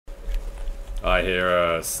I hear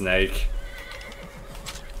a snake.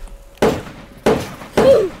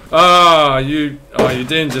 You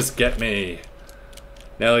didn't just get me.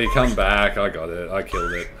 Nelly, come back. I got it. I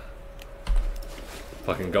killed it.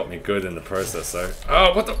 Fucking got me good in the process, though.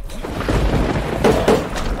 Oh, what the?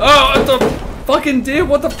 Oh, what the fucking deer?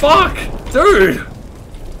 What the fuck? Dude!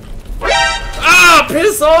 Ah,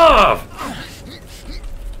 piss off!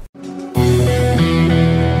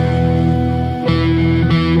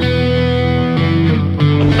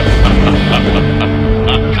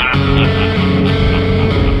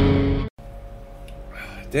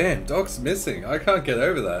 Damn, dog's missing. I can't get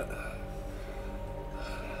over that.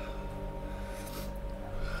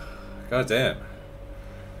 God damn.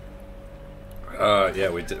 Yeah,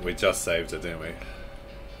 we just saved it, didn't we?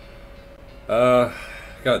 God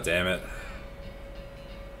damn it.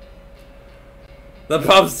 The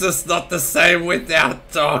pub's just not the same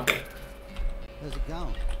without Doc. How's it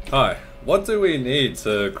going? Hi. What do we need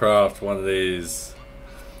to craft one of these?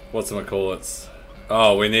 Whatchamacallits?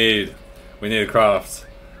 Oh, we need to craft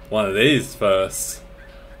one of these first.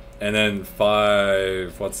 And then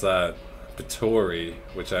 5, what's that? Pettori,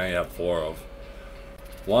 which I only have 4 of.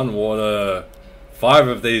 1 water, 5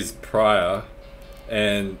 of these prior,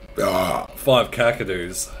 and 5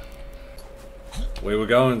 cackadoos. We were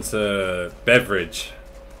going to beverage.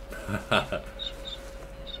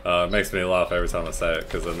 It makes me laugh every time I say it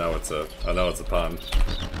because I know it's a pun.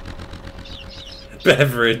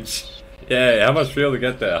 Beverage. Yeah, how much fuel to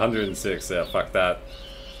get there? 106. Yeah, fuck that.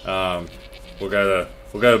 We'll go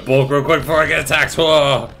to bulk real quick before I get attacked.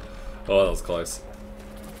 Whoa! Oh, that was close.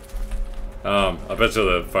 I bet you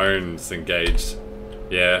the phone's engaged.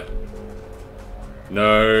 Yeah.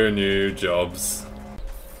 No new jobs.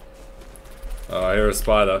 Oh, I hear a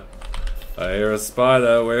spider. I hear a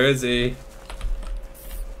spider. Where is he?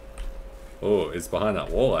 Oh, he's behind that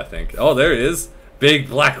wall, I think. Oh, there he is. Big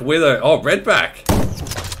black widow. Oh, redback.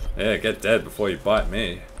 Yeah, get dead before you bite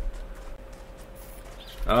me.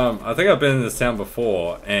 I think I've been in this town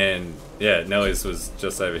before, and yeah, Nelly's was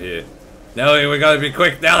just over here. Nelly, we gotta be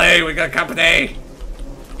quick, Nelly! We got company!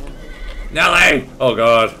 Nelly! Oh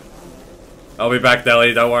god. I'll be back,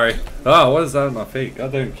 Nelly, don't worry. Oh, what is that on my feet?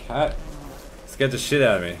 Goddamn cat. Scared the shit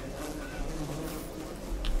out of me.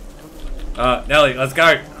 Nelly, let's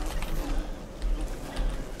go!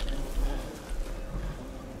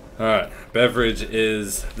 Alright, beverage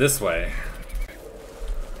is this way.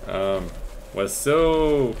 We're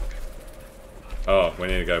still... Oh, we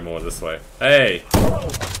need to go more this way. Hey!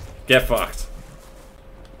 Get fucked.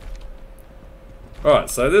 Alright,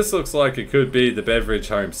 so this looks like it could be the beverage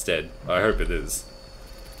homestead. I hope it is.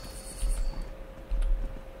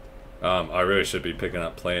 I really should be picking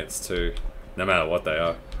up plants too, no matter what they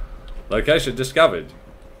are. Location discovered.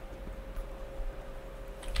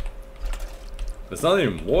 There's not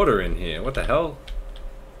even water in here. What the hell?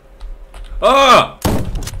 Ah!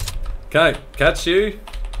 Can I catch you?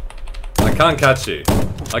 I can't catch you.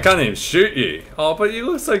 I can't even shoot you. Oh, but you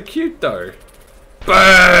look so cute though.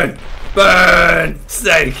 Burn! Burn!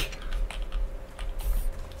 Snake!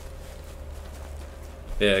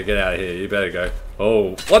 Yeah, get out of here. You better go.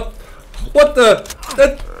 Oh, what? What the?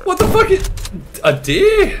 What the fuck is... A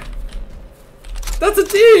deer? That's a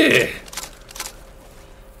deer!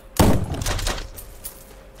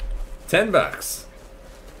 $10.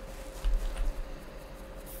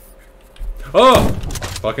 Oh!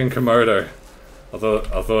 Fucking Komodo. I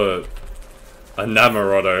thought a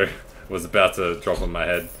Namorodo was about to drop on my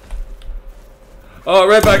head. Oh,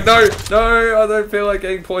 redback, no! No, I don't feel like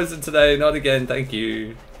getting poisoned today. Not again, thank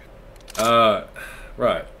you.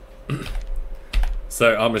 Right.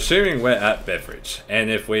 So, I'm assuming we're at beverage. And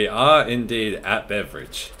if we are indeed at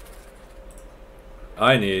beverage,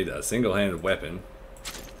 I need a single-handed weapon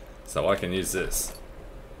so I can use this.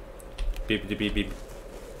 Beep, beep, beep, beep.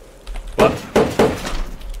 What?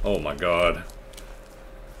 Oh my god.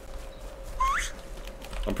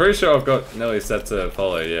 I'm pretty sure I've got Nelly set to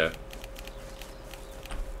follow, yeah.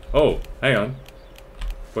 Oh, hang on.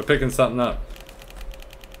 We're picking something up.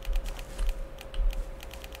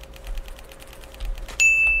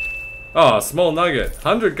 Oh, a small nugget.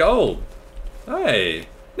 100 gold. Hey,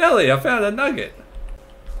 Nelly, I found a nugget.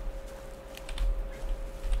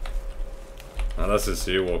 Oh, that's just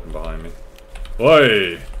you walking behind me.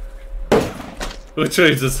 Oi!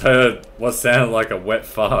 Literally just heard what sounded like a wet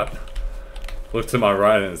fart. Look to my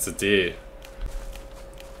right and it's a deer.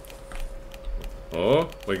 Oh,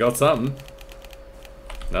 we got something.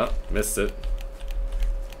 No, missed it.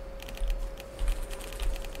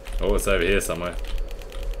 Oh, it's over here somewhere.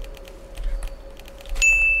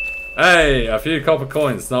 Hey, a few copper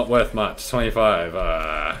coins, not worth much. 25.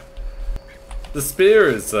 The spear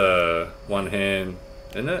is one hand,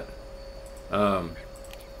 isn't it? I'll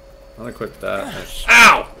equip that.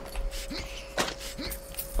 Ow!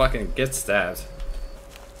 Fucking get stabbed.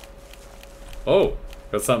 Oh,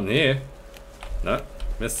 got something here. No,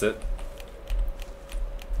 missed it.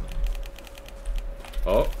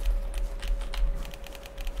 Oh.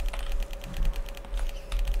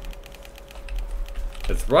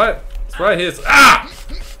 It's right here. Ah!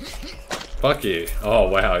 Fuck you. Oh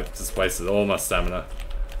wow, I just wasted all my stamina.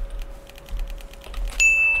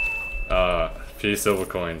 A few silver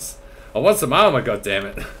coins. I want some armor,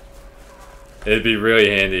 goddammit. It'd be really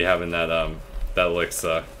handy having that that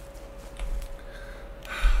elixir.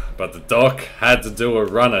 But the doc had to do a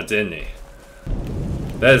runner, didn't he?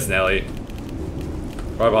 There's Nelly.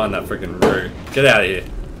 Right behind that freaking room. Get out of here.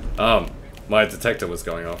 My detector was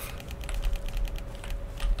going off.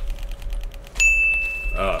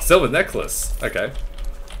 Silver necklace. Okay.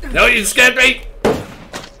 No, you scared me!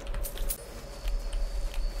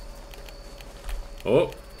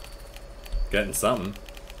 Oh. Getting something.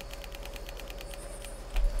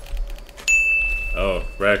 Oh,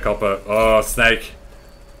 rare copper. Oh, snake.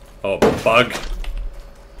 Oh, bug.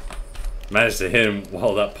 Managed to hit him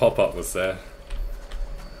while that pop-up was there.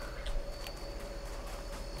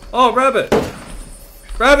 Oh, rabbit!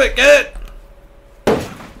 Rabbit, get it!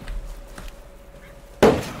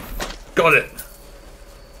 Got it!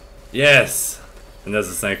 Yes! And there's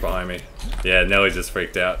a snake behind me. Yeah, Nelly just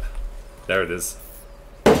freaked out. There it is.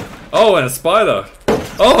 Oh, and a spider!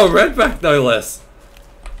 Oh, a redback no less!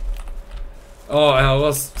 Oh, I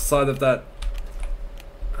lost sight of that.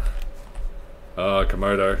 Oh,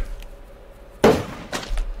 Komodo. I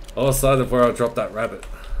lost sight of where I dropped that rabbit.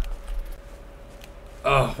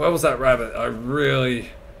 Oh, where was that rabbit? I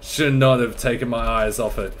really should not have taken my eyes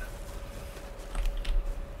off it.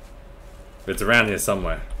 It's around here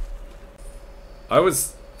somewhere. I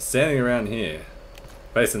was standing around here,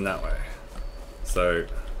 facing that way. So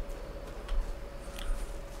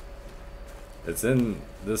it's in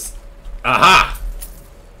this. Aha!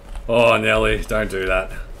 Oh, Nelly, don't do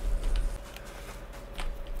that.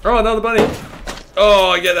 Oh, another bunny. Oh,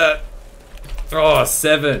 I get that. Oh,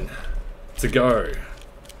 7 to go.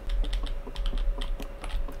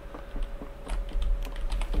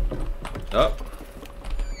 Oh.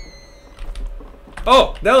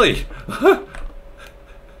 Oh, Nelly!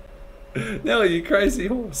 Nelly, you crazy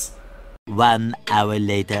horse. 1 hour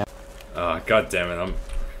later. Oh, god damn it,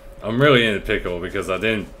 I'm really in a pickle because I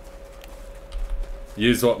didn't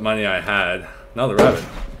use what money I had. Another rabbit.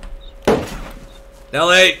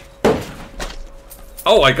 Nelly!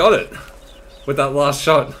 Oh, I got it! With that last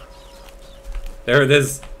shot. There it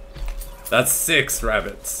is. That's 6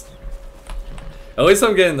 rabbits. At least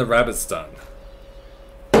I'm getting the rabbits done.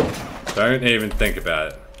 Don't even think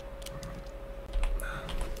about it.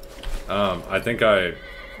 I think I...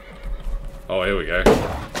 Oh, here we go.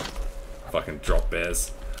 Fucking drop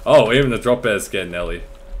bears. Oh, even the drop bears get Nelly.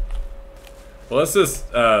 Well, let's just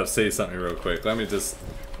see something real quick. Let me just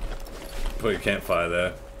put a campfire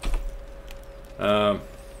there.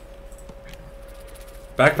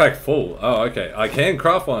 Backpack full. Oh, okay. I can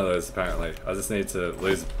craft one of those apparently. I just need to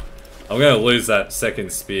lose... I'm gonna lose that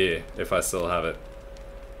second spear if I still have it.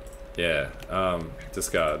 Yeah,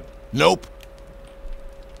 discard. Nope.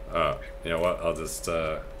 You know what? I'll just,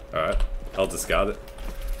 alright. I'll discard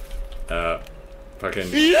it. Fucking...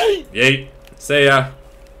 Yeet! See ya!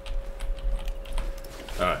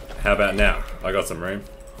 Alright, how about now? I got some room.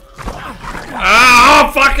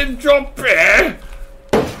 Ah! Fucking drop bear!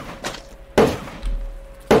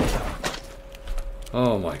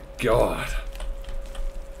 Oh my god.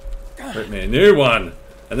 Rip me a new one!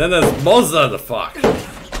 And then there's Mozza, the fuck!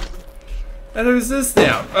 And who's this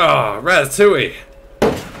now? Oh, Ratatouille!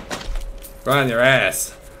 Right on your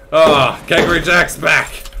ass. Oh, Kangaroo Jack's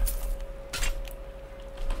back!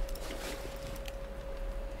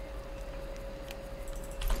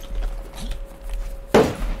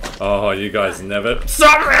 Oh, you guys never...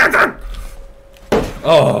 Stop it!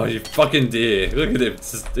 Oh, you fucking dear. Look at him.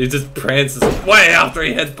 He just prances way after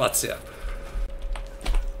he headbutts you.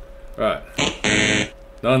 Right.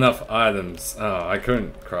 Not enough items. Oh, I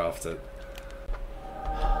couldn't craft it.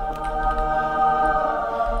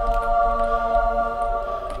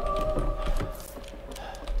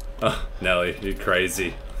 Oh, Nelly, you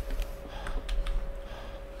crazy.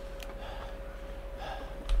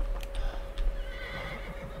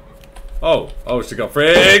 Oh, she got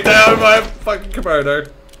freaked out by a fucking Komodo.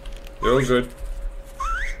 You're all good.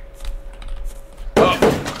 Oh.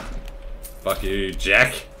 Fuck you,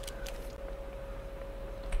 Jack.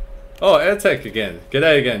 Oh, AirTech again.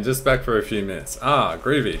 G'day again, just back for a few minutes. Ah,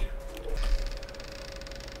 groovy.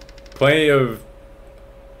 Plenty of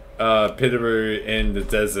Pitaroo in the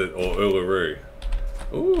desert or Uluru.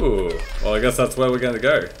 Ooh, well I guess that's where we're gonna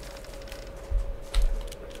go.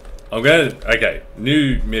 Okay,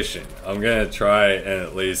 new mission. I'm gonna try and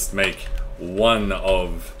at least make one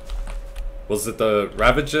of, was it the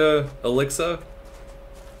Ravager elixir?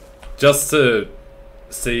 Just to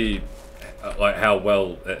see like how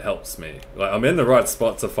well it helps me. Like I'm in the right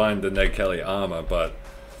spot to find the Ned Kelly armor, but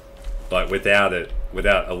like without a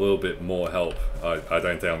little bit more help, I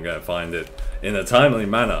don't think I'm gonna find it in a timely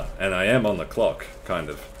manner, and I am on the clock, kind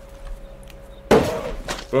of.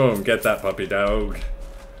 Boom, get that puppy dog.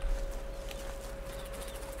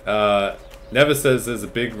 Never says there's a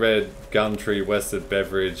big red gum tree west of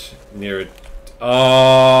Beverage near it.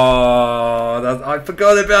 Oh, I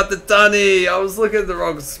forgot about the dunny. I was looking at the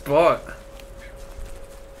wrong spot.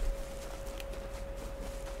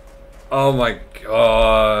 Oh my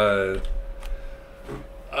god.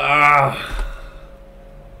 Ah.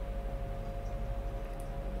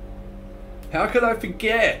 How could I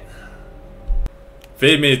forget?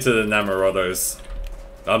 Feed me to the Namorodos.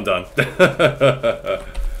 I'm done.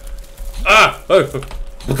 Ah! Oh!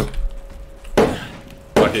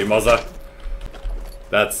 Lucky Mozza.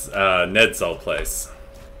 That's Ned's old place.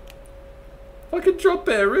 Fucking drop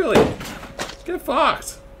bear, really? Get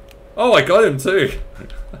fucked. Oh, I got him too.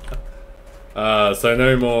 So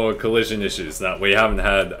no more collision issues. Now, we haven't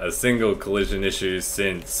had a single collision issue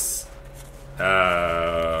since...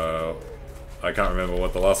 I can't remember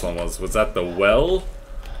what the last one was. Was that the well?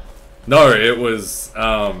 No, it was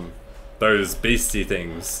those beastie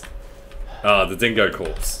things. The dingo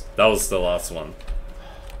corpse. That was the last one.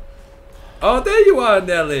 Oh, there you are,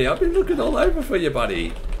 Nelly. I've been looking all over for you,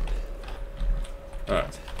 buddy.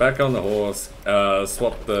 Alright, back on the horse.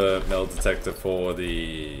 Swap the metal detector for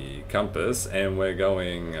the compass, and we're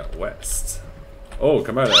going west. Oh,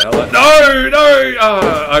 Komodo, hello. No,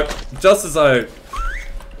 no! Just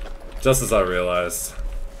as I realized.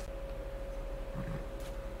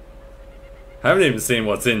 I haven't even seen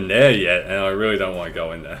what's in there yet, and I really don't want to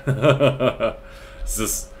go in there. It's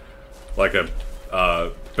just like a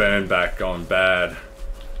burn back gone bad.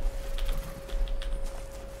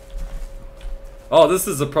 Oh, this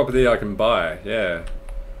is a property I can buy, yeah.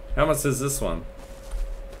 How much is this one?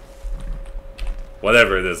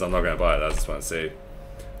 Whatever it is, I'm not going to buy it, I just want to see.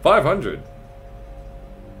 500.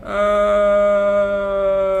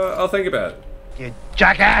 I'll think about it. You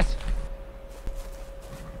jackass!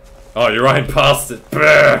 Oh, you're right past it.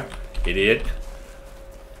 Brr, idiot.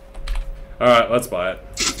 Alright, let's buy it.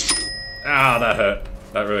 Ah, that hurt.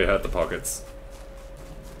 That really hurt the pockets.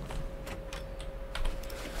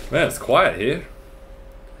 Man, it's quiet here.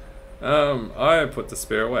 I put the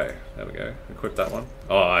spear away. There we go. Equip that one.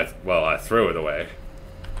 Oh, I threw it away.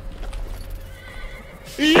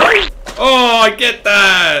 Oh, I get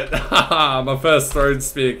that! My first thrown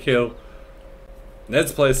spear kill.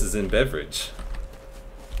 Ned's place is in Beverage.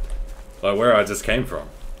 Like where I just came from.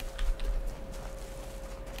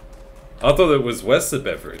 I thought it was west of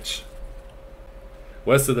Beverage.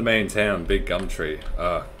 West of the main town, big gum tree.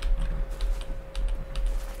 I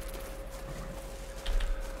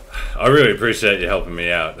really appreciate you helping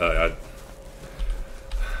me out.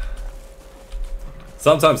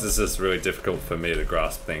 Sometimes it's just really difficult for me to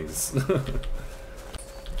grasp things.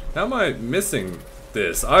 How am I missing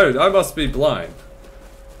this? I must be blind.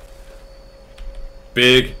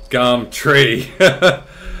 Big gum tree. He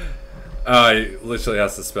literally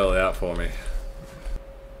has to spell it out for me.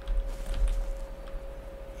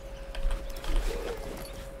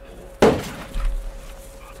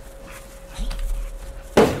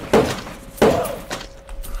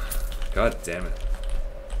 God damn it.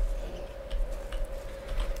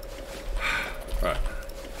 Right.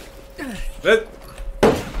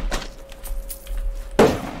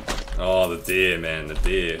 Oh, the deer, man, the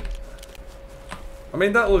deer. I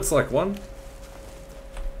mean, that looks like one.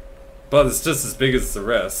 But it's just as big as the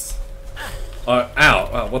rest. Oh, ow!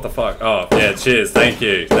 Oh, what the fuck? Oh, yeah, cheers. Thank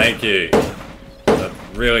you. Thank you. I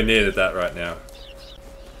really needed that right now.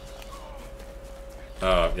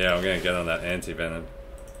 Oh, yeah, I'm gonna get on that anti-venom.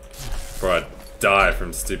 Before I die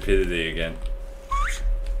from stupidity again.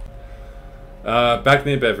 Back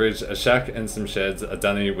near Beverage, a shack and some sheds, a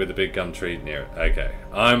dunny with a big gum tree near it. Okay.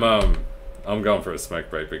 I'm going for a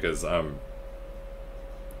smoke break because I'm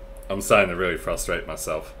starting to really frustrate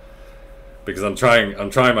myself. Because I'm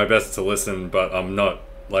trying my best to listen, but I'm not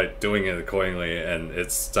like doing it accordingly, and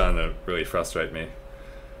it's starting to really frustrate me.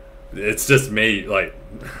 It's just me, like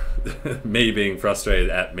me being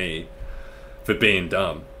frustrated at me for being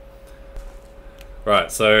dumb.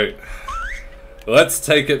 Right, so let's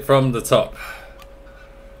take it from the top.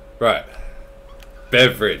 Right.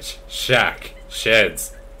 Beverage, shack,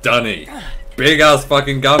 sheds, dunny, big ass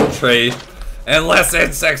fucking gum tree, and less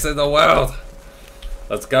insects in the world.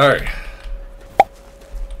 Let's go.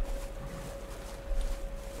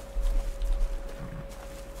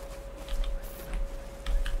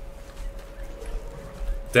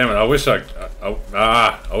 Damn it, I wish I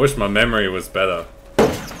wish my memory was better.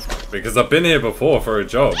 Because I've been here before for a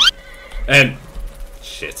job. And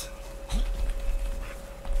shit.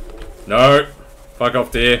 No. Fuck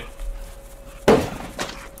off, dear.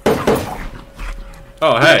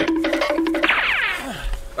 Oh, hey.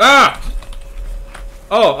 Ah!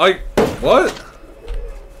 Oh, what?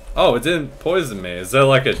 Oh, it didn't poison me. Is there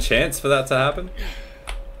like a chance for that to happen?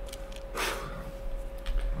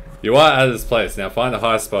 You are at this place. Now find a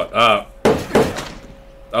high spot.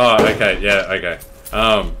 Oh, okay. Yeah, okay.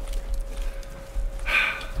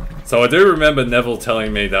 So I do remember Neville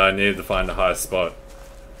telling me that I needed to find a high spot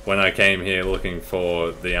when I came here looking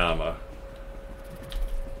for the armor.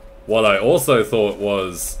 What I also thought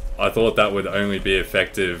was, I thought that would only be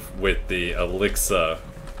effective with the elixir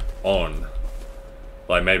on.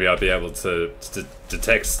 Like maybe I'd be able to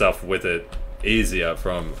detect stuff with it easier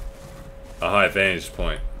from a high vantage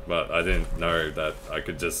point. But I didn't know that I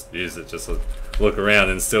could just use it just to look around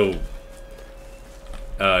and still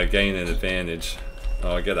gain an advantage.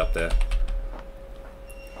 Oh, get up there.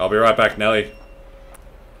 I'll be right back, Nelly.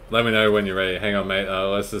 Let me know when you're ready. Hang on, mate.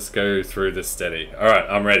 Let's just go through this steady. Alright,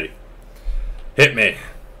 I'm ready. Hit me.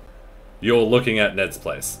 You're looking at Ned's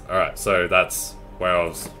place. Alright, so that's where I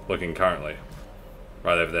was looking currently.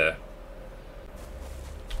 Right over there.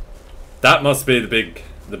 That must be the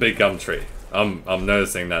big gum tree. I'm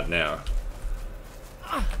noticing that now.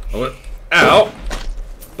 What? Ow!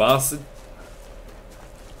 Bastard.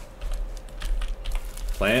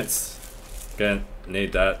 Plants. Gonna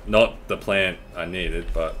need that. Not the plant I needed,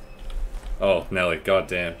 but... Oh, Nelly,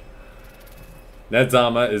 goddamn. Ned's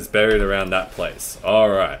armor is buried around that place.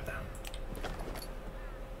 Alright.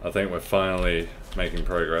 I think we're finally making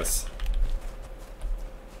progress.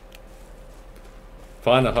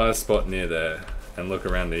 Find the highest spot near there and look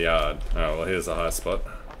around the yard. Oh, well, here's the high spot.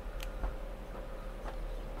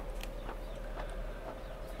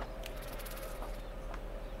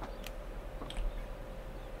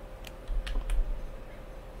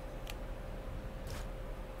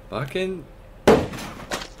 Fucking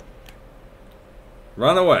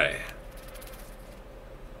run away.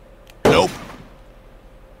 Nope.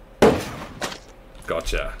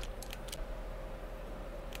 Gotcha.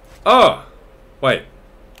 Oh! Wait.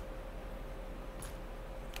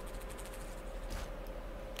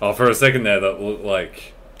 Oh, for a second there that looked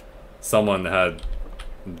like someone had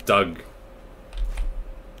dug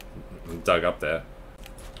up there.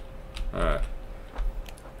 Alright.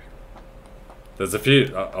 There's a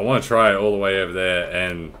few... I want to try all the way over there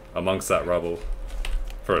and amongst that rubble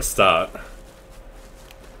for a start.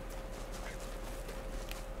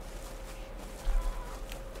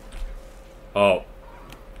 Oh.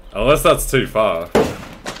 Unless that's too far.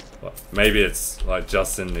 Maybe it's like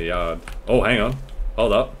just in the yard. Oh, hang on.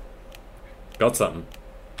 Hold up. Got something.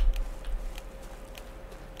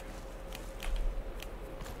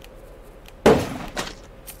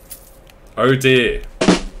 Oh dear.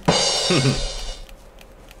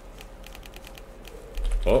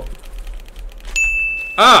 Oh.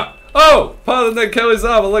 Ah! Oh! Part of Ned Kelly's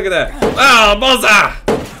armor, look at that! Ah!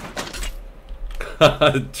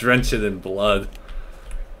 Mozza! Drench it in blood.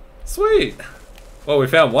 Sweet! Well, we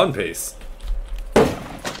found one piece.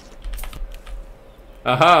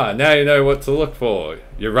 Aha! Now you know what to look for.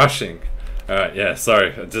 You're rushing. Alright, yeah,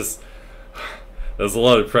 sorry. There's a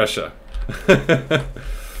lot of pressure.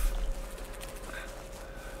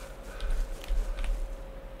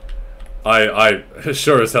 I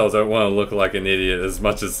sure as hell don't want to look like an idiot as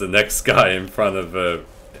much as the next guy in front of a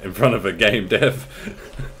game dev.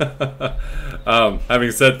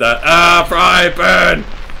 Having said that, fry burn.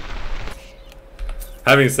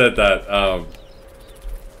 Having said that,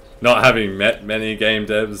 not having met many game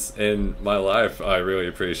devs in my life, I really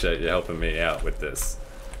appreciate you helping me out with this.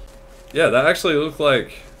 Yeah, that actually looked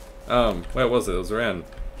like, where was it? It was around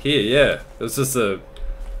here. Yeah, it was just a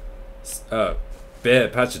bare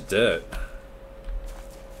patch of dirt.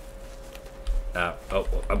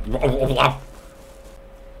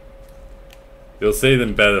 You'll see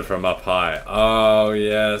them better from up high. Oh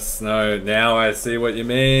yes, no, now I see what you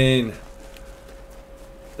mean.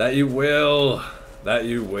 That you will. That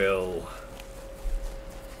you will.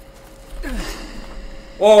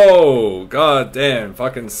 Whoa, god damn,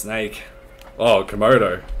 fucking snake. Oh,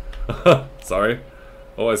 Komodo. Sorry.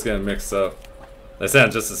 Always getting mixed up. They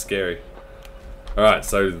sound just as scary. Alright,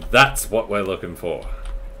 so that's what we're looking for.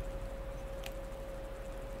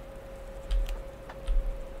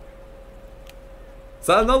 Is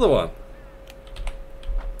that another one?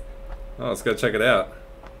 Oh, let's go check it out.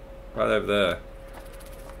 Right over there.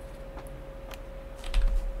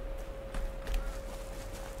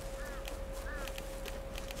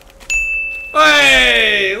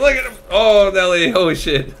 Hey! Look at him! Oh, Nelly, holy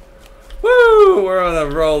shit. Woo! We're on a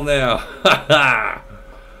roll now. Ha ha!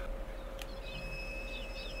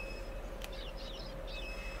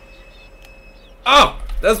 Oh!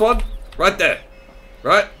 There's one! Right there.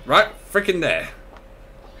 Right freaking there.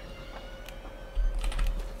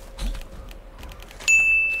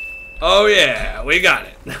 Oh yeah, we got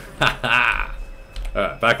it. Ha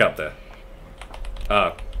Alright, back up there.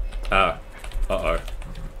 Uh-oh.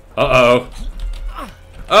 Uh-oh.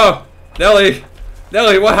 Oh! Nelly!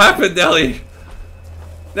 Nelly, what happened, Nelly?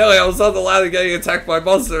 Nelly, I was on the ladder getting attacked by a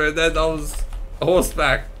monster and then I was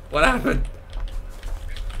horseback. What happened?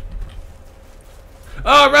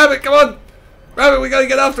 Oh, Rabbit, come on! Rabbit, we gotta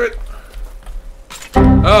get after it!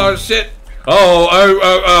 Oh, shit!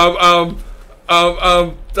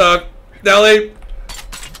 Nelly!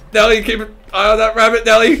 Nelly, keep an eye on that rabbit,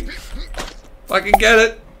 Nelly! If I can get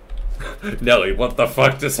it! Nelly, what the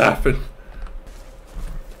fuck just happened?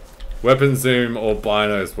 Weapon zoom or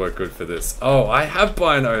binos work good for this. Oh, I have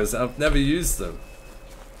binos. I've never used them.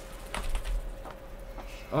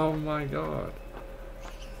 Oh my god.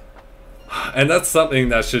 And that's something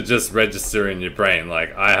that should just register in your brain.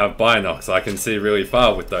 Like, I have binocs. I can see really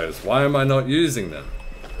far with those. Why am I not using them?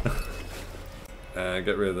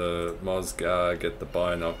 Get rid of the Mosgar. Get the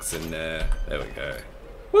binocs in there. There we go.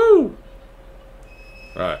 Woo!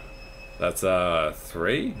 Right. That's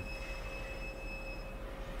 3.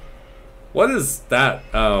 What is that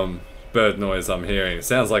bird noise I'm hearing? It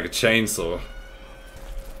sounds like a chainsaw.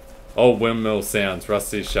 Old windmill sounds,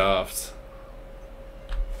 rusty shaft.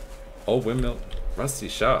 Old windmill, rusty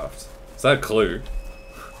shaft. Is that a clue?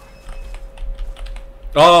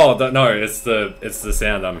 Oh no, it's the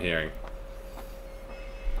sound I'm hearing.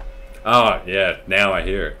 Oh yeah, now I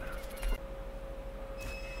hear it.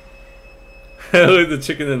 Look at the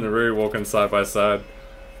chicken and the roo walking side by side.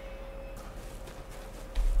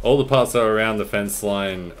 All the parts are around the fence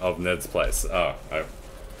line of Ned's place. Oh.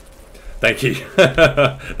 Thank you.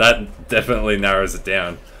 That definitely narrows it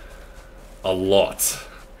down a lot.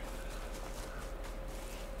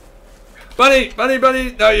 Bunny! Bunny!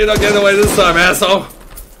 Bunny! No, you're not getting away this time, asshole!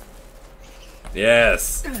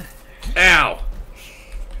 Yes. Ow!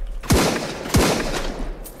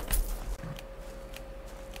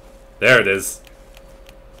 There it is.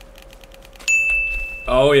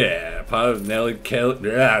 Oh yeah, part of Ned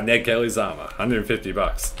Kelly's armor. 150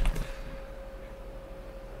 bucks.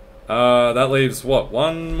 That leaves what?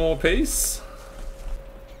 One more piece?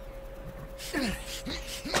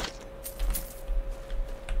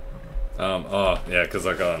 Oh, yeah, because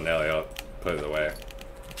I got on Nelly, I'll put it away.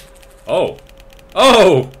 Oh!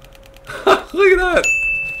 Oh! Look at that!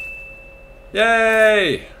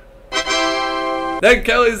 Yay! Ned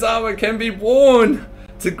Kelly's armor can be worn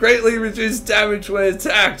to greatly reduce damage when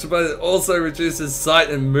attacked, but it also reduces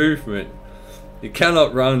sight and movement. You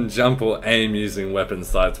cannot run, jump, or aim using weapon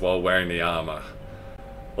sights while wearing the armor.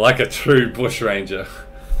 Like a true bushranger.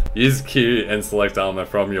 Use Q and select armor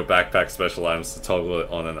from your backpack special items to toggle it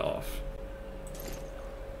on and off.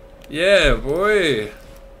 Yeah, boy.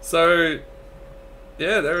 So,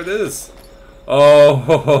 yeah, there it is.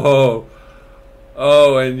 Oh,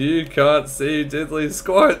 oh, and you can't see diddly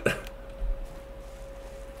squat.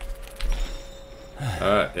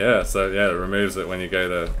 Alright, yeah, so yeah, it removes it when you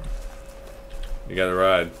go to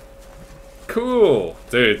ride. Cool!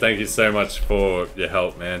 Dude, thank you so much for your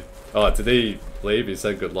help, man. Oh, did he leave? He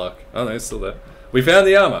said good luck. Oh no, he's still there. We found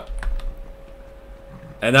the armor!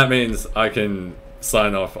 And that means I can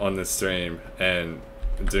sign off on this stream and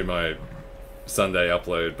do my Sunday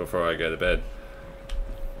upload before I go to bed.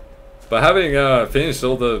 But having finished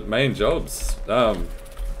all the main jobs,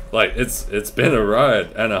 like it's been a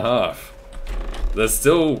ride and a half. There's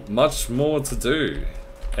still much more to do,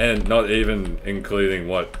 and not even including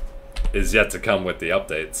what is yet to come with the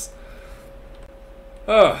updates.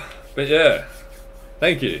 Oh, but yeah,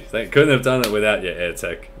 thank you. Couldn't have done it without your air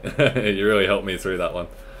tech. You really helped me through that one.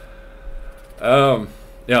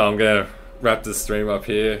 Yeah, I'm gonna wrap this stream up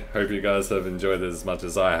here. Hope you guys have enjoyed it as much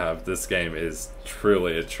as I have. This game is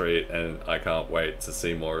truly a treat, and I can't wait to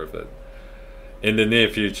see more of it in the near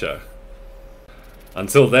future.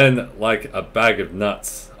 Until then, like a bag of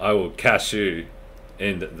nuts, I will catch you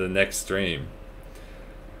in the next stream.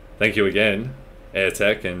 Thank you again,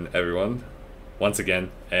 AirTech and everyone, once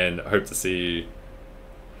again, and hope to see you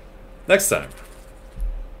next time.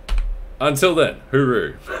 Until then,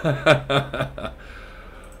 hooroo.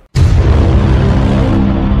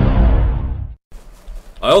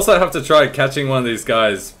 I also have to try catching one of these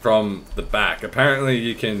guys from the back. Apparently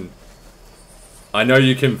you can... I know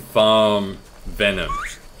you can farm venom.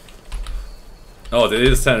 Oh, did he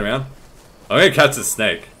just turn around? I'm gonna catch the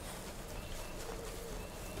snake.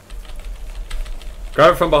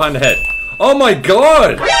 Grab it from behind the head. Oh my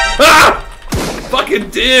god! Ah! Fucking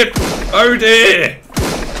dip! Oh dear!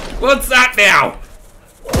 What's that now?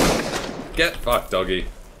 Get fucked, doggy.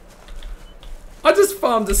 I just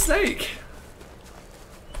farmed a snake.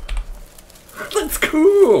 That's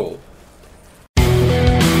cool!